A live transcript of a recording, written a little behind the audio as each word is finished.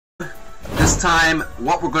This time,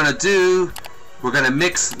 what we're gonna do, we're gonna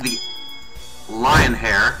mix the lion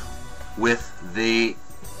hair with the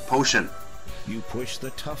potion. You push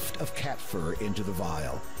the tuft of cat fur into the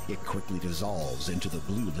vial. It quickly dissolves into the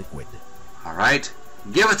blue liquid. Alright,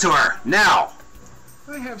 give it to her, now!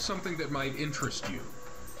 I have something that might interest you.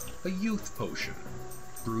 A youth potion.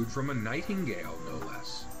 Brewed from a nightingale, no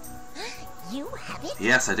less. You have it?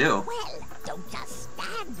 Yes, I do. Well, don't just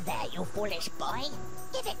stand there, you foolish boy.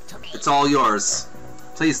 Give it to me. It's all yours.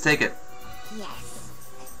 Please take it. Yes.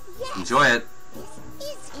 Yes. Enjoy it. This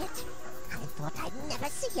is it. I thought I'd never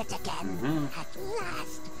see it again. At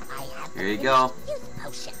last, I have Here you the go. youth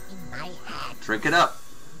potion in my hand. Drink it up.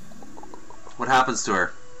 What happens to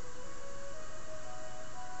her?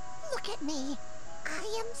 Look at me.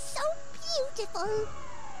 I am so beautiful.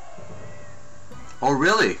 Oh,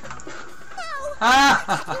 really? No.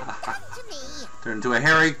 Ah! Come to me. Turned into a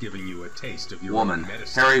hairy Giving you a taste of your woman. own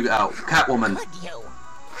medicine. Hairy, Catwoman. Could you?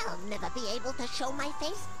 I'll never be able to show my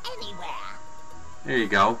face anywhere. There you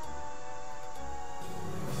go.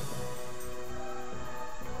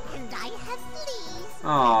 And I have fleas.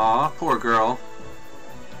 Aw, poor girl.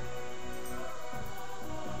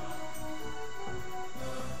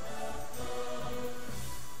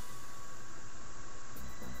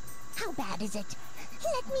 How bad is it?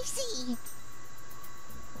 Let me see.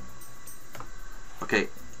 Okay,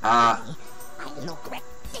 I look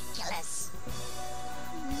ridiculous.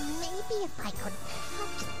 Maybe if I could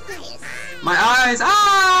touch this. my eyes!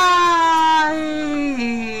 Aye!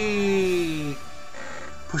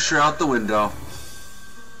 Push her out the window.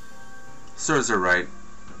 Serves her right.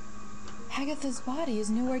 Hagatha's body is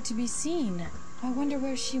nowhere to be seen. I wonder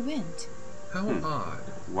where she went. How odd.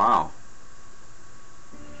 Wow.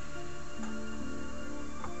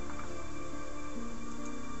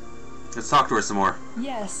 Let's talk to her some more.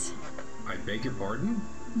 Yes, I beg your pardon?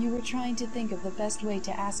 you were trying to think of the best way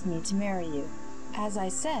to ask me to marry you. As I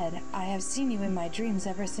said, I have seen you in my dreams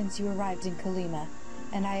ever since you arrived in Kalima,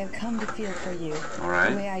 and I have come to feel for you, the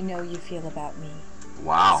Alright. way I know you feel about me.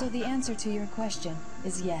 Wow. So the answer to your question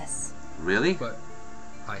is yes. Really? But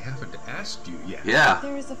I haven't asked you yet. Yeah.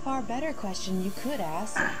 There is a far better question you could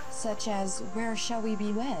ask, such as, where shall we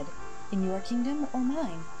be wed? In your kingdom or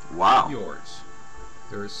mine? Wow. Yours.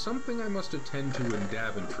 There is something I must attend to in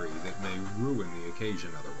Daventry that may ruin the occasion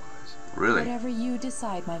otherwise. Really? Whatever you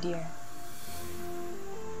decide, my dear.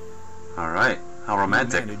 Alright. How You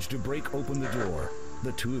romantic. manage to break open the door.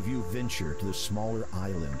 The two of you venture to the smaller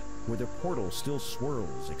island, where the portal still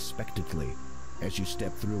swirls expectantly. As you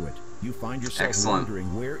step through it, you find yourself Excellent.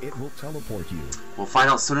 wondering where it will teleport you. We'll find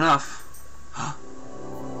out soon enough.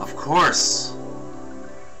 Of course.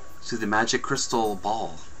 To the magic crystal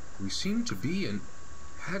ball. We seem to be in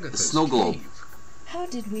Hagatha's The snow globe. cave. How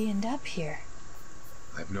did we end up here?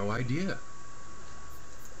 I've no idea.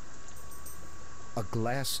 A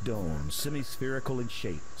glass dome, semi-spherical in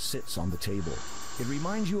shape, sits on the table. It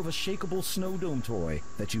reminds you of a shakeable snow dome toy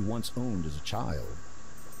that you once owned as a child.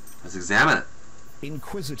 Let's examine it.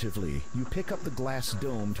 Inquisitively, you pick up the glass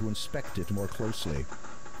dome to inspect it more closely.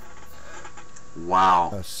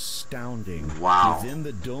 Wow. Astounding. Wow. Within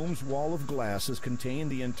the dome's wall of glass is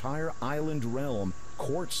contained the entire island realm,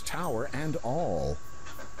 quartz tower and all.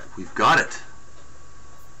 We've got it.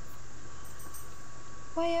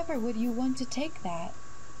 Why ever would you want to take that?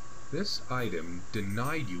 This item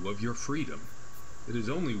denied you of your freedom. It is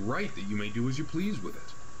only right that you may do as you please with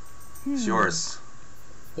it. It's yours.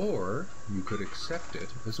 Or you could accept it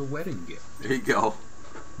as a wedding gift. There you go.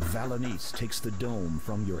 Valanice takes the dome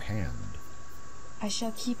from your hand. I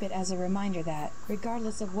shall keep it as a reminder that,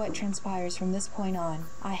 regardless of what transpires from this point on,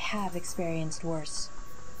 I have experienced worse.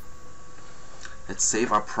 Let's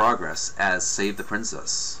save our progress as Save the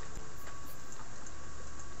Princess.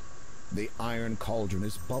 The iron cauldron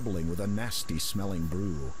is bubbling with a nasty smelling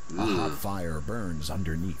brew. A hot fire burns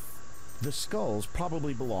underneath. The skulls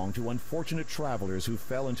probably belong to unfortunate travelers who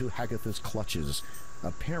fell into Hagatha's clutches.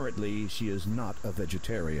 Apparently, she is not a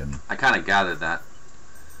vegetarian. I kind of gathered that.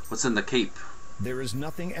 What's in the cape? There is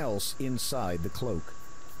nothing else inside the cloak.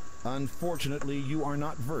 Unfortunately, you are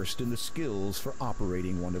not versed in the skills for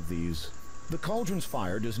operating one of these. The cauldron's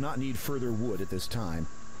fire does not need further wood at this time,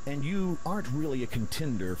 and you aren't really a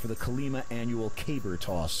contender for the Kalima annual caber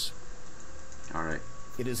toss. Alright.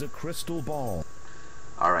 It is a crystal ball.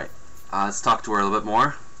 Alright. Let's talk to her a little bit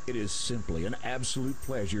more. It is simply an absolute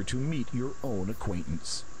pleasure to meet your own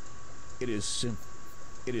acquaintance. It is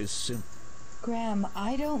simple. Graham,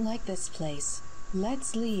 I don't like this place.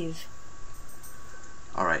 Let's leave.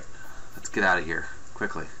 Alright. Let's get out of here.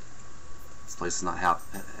 Quickly. This place is not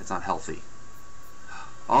it's not healthy.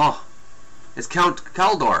 Oh! It's Count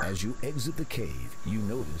Kaldor. As you exit the cave, you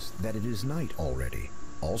notice that it is night already.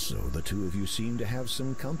 Also, the two of you seem to have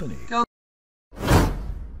some company.